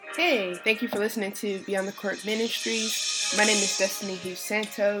Hey, thank you for listening to Beyond the Court Ministries. My name is Destiny Hughes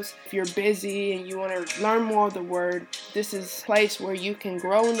Santos. If you're busy and you want to learn more of the Word, this is a place where you can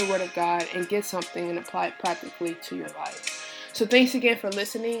grow in the Word of God and get something and apply it practically to your life. So thanks again for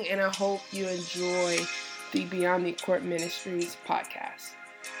listening, and I hope you enjoy the Beyond the Court Ministries podcast.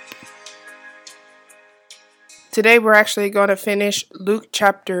 Today we're actually going to finish Luke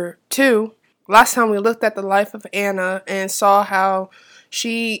chapter 2. Last time we looked at the life of Anna and saw how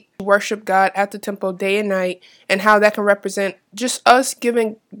she worshiped God at the temple day and night, and how that can represent just us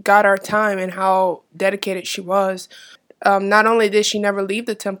giving God our time and how dedicated she was. Not only did she never leave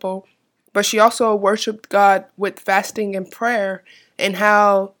the temple, but she also worshiped God with fasting and prayer, and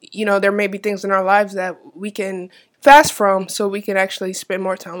how, there may be things in our lives that we can fast from so we can actually spend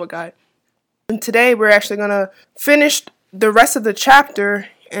more time with God. And today we're actually going to finish the rest of the chapter,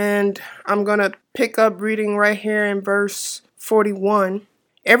 and I'm going to pick up reading right here in verse 41.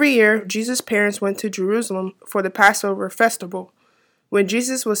 Every year, Jesus' parents went to Jerusalem for the Passover festival. When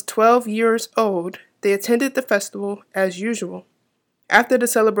Jesus was 12 years old, they attended the festival as usual. After the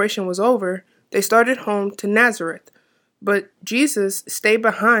celebration was over, they started home to Nazareth, but Jesus stayed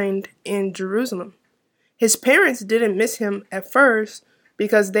behind in Jerusalem. His parents didn't miss him at first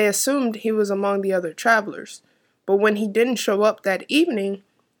because they assumed he was among the other travelers. But when he didn't show up that evening,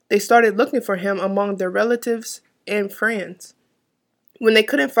 they started looking for him among their relatives and friends. When they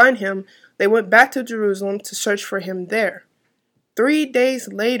couldn't find him, they went back to Jerusalem to search for him there. 3 days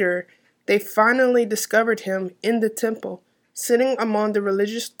later, they finally discovered him in the temple, sitting among the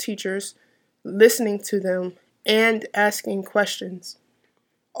religious teachers, listening to them and asking questions.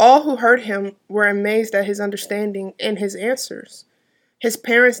 All who heard him were amazed at his understanding and his answers. His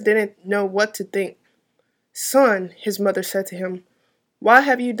parents didn't know what to think. "Son," his mother said to him, "why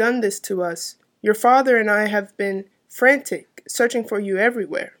have you done this to us? Your father and I have been frantic, searching for you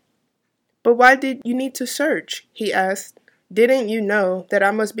everywhere." "But why did you need to search?" he asked. "Didn't you know that I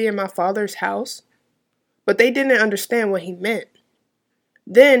must be in my father's house?" But they didn't understand what he meant.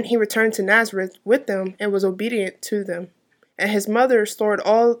 Then he returned to Nazareth with them and was obedient to them. And his mother stored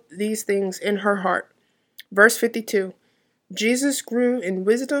all these things in her heart. Verse 52. Jesus grew in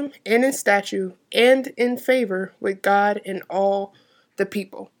wisdom and in stature and in favor with God and all the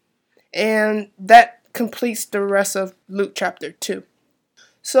people. And that completes the rest of Luke chapter 2.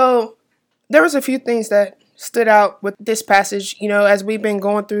 So there was a few things that stood out with this passage. As we've been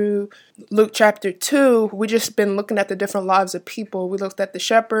going through Luke chapter 2, we just been looking at the different lives of people. We looked at the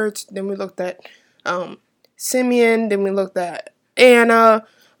shepherds, then we looked at Simeon, then we looked at Anna.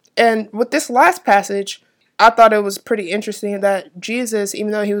 And with this last passage, I thought it was pretty interesting that Jesus,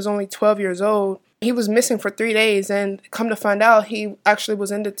 even though he was only 12 years old, he was missing for 3 days, and come to find out, he actually was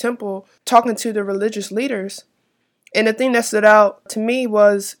in the temple talking to the religious leaders. And the thing that stood out to me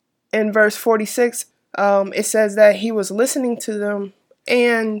was in verse 46, it says that he was listening to them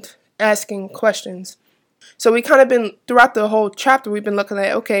and asking questions. So we kind of been, throughout the whole chapter, we've been looking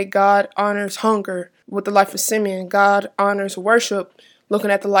at, okay, God honors hunger with the life of Simeon. God honors worship, looking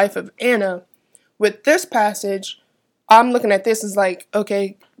at the life of Anna. With this passage, I'm looking at this as like,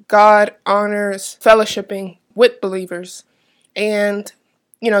 okay, God honors fellowshipping with believers. And,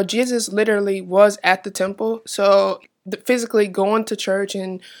 Jesus literally was at the temple. So physically going to church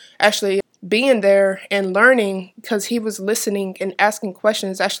and actually being there and learning, because he was listening and asking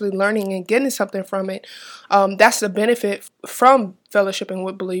questions, actually learning and getting something from it. That's the benefit from fellowshipping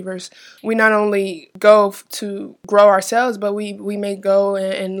with believers. We not only go to grow ourselves, but we may go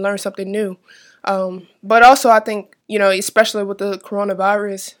and learn something new. But also I think, especially with the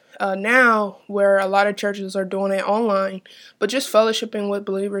coronavirus now, where a lot of churches are doing it online, but just fellowshipping with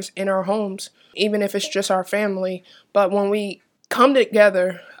believers in our homes, even if it's just our family. But when we come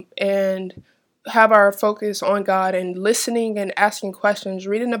together and have our focus on God and listening and asking questions,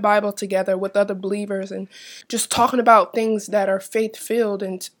 reading the Bible together with other believers and just talking about things that are faith-filled,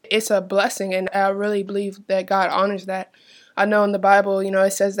 and it's a blessing, and I really believe that God honors that. I know in the Bible,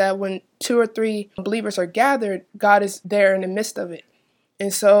 it says that when 2 or 3 believers are gathered, God is there in the midst of it.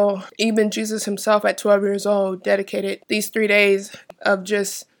 And so even Jesus himself at 12 years old dedicated these 3 days of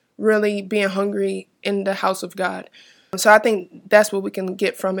just really being hungry in the house of God. So I think that's what we can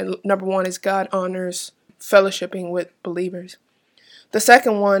get from it. Number one is God honors fellowshipping with believers. The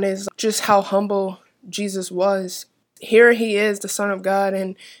second one is just how humble Jesus was. Here he is, the Son of God,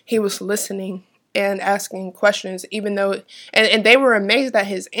 and he was listening and asking questions, even though, and they were amazed at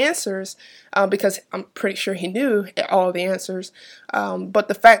his answers, because I'm pretty sure he knew all the answers. But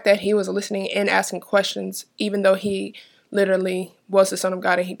the fact that he was listening and asking questions, even though he literally was the Son of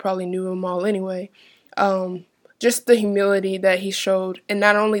God and he probably knew them all anyway, just the humility that he showed. And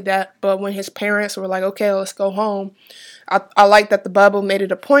not only that, but when his parents were like, okay, let's go home, I like that the Bible made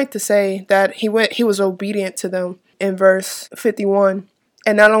it a point to say that he was obedient to them in verse 51.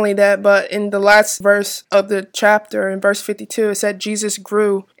 And not only that, but in the last verse of the chapter, in verse 52, it said Jesus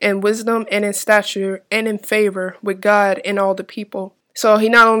grew in wisdom and in stature and in favor with God and all the people. So he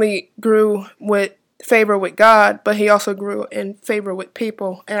not only grew with favor with God, but he also grew in favor with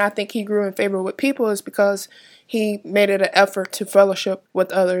people. And I think he grew in favor with people is because he made it an effort to fellowship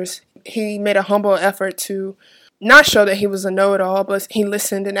with others. He made a humble effort to not show that he was a know-it-all, but he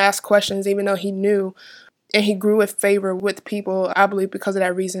listened and asked questions even though he knew. And he grew with favor with people, I believe, because of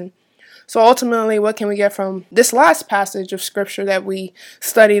that reason. So ultimately, what can we get from this last passage of scripture that we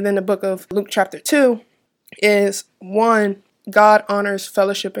studied in the book of Luke chapter 2 is 1, God honors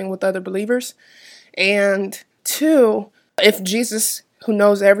fellowshipping with other believers. And 2, if Jesus, who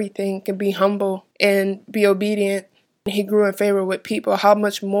knows everything, can be humble and be obedient, he grew in favor with people, how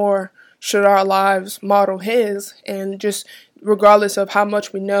much more should our lives model his? And just regardless of how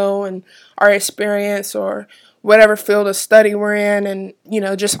much we know and our experience or whatever field of study we're in, and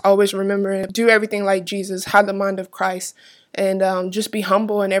just always remember do everything like Jesus, have the mind of Christ, and just be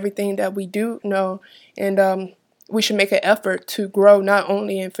humble in everything that we do know. And we should make an effort to grow not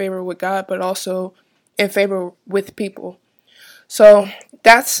only in favor with God, but also in favor with people. So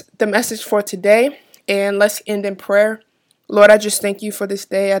that's the message for today. And let's end in prayer. Lord, I just thank you for this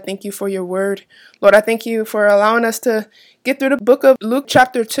day. I thank you for your word. Lord, I thank you for allowing us to get through the book of Luke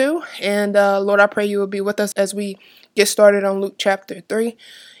chapter 2. And Lord, I pray you will be with us as we get started on Luke chapter 3.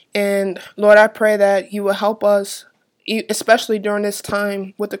 And Lord, I pray that you will help us, especially during this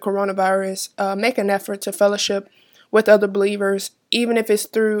time with the coronavirus, make an effort to fellowship with other believers, even if it's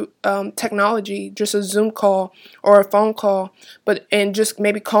through technology, just a Zoom call or a phone call, and just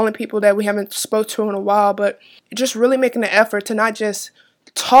maybe calling people that we haven't spoke to in a while, but just really making an effort to not just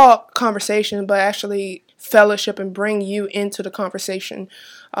talk conversation, but actually fellowship and bring you into the conversation.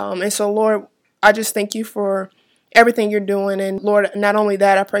 And so, Lord, I just thank you for everything you're doing. And Lord, not only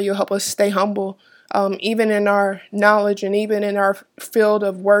that, I pray you'll help us stay humble, even in our knowledge and even in our field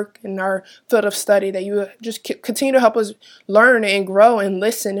of work and our field of study, that you just continue to help us learn and grow and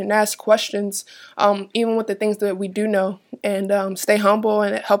listen and ask questions, even with the things that we do know, and stay humble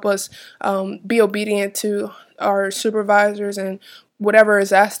and help us be obedient to our supervisors and whatever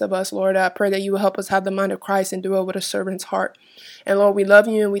is asked of us. Lord, I pray that you will help us have the mind of Christ and do it with a servant's heart. And Lord, we love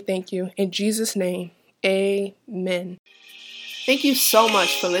you and we thank you. In Jesus' name, amen. Thank you so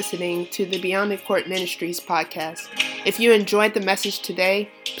much for listening to the Beyond the Court Ministries podcast. If you enjoyed the message today,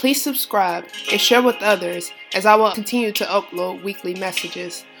 please subscribe and share with others, as I will continue to upload weekly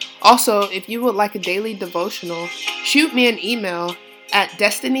messages. Also, if you would like a daily devotional, shoot me an email at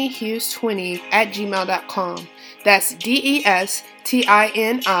destinyhughes20@gmail.com. That's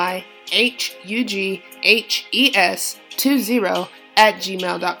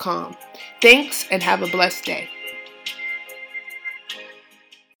DESTINIHUGHES20@gmail.com. Thanks and have a blessed day.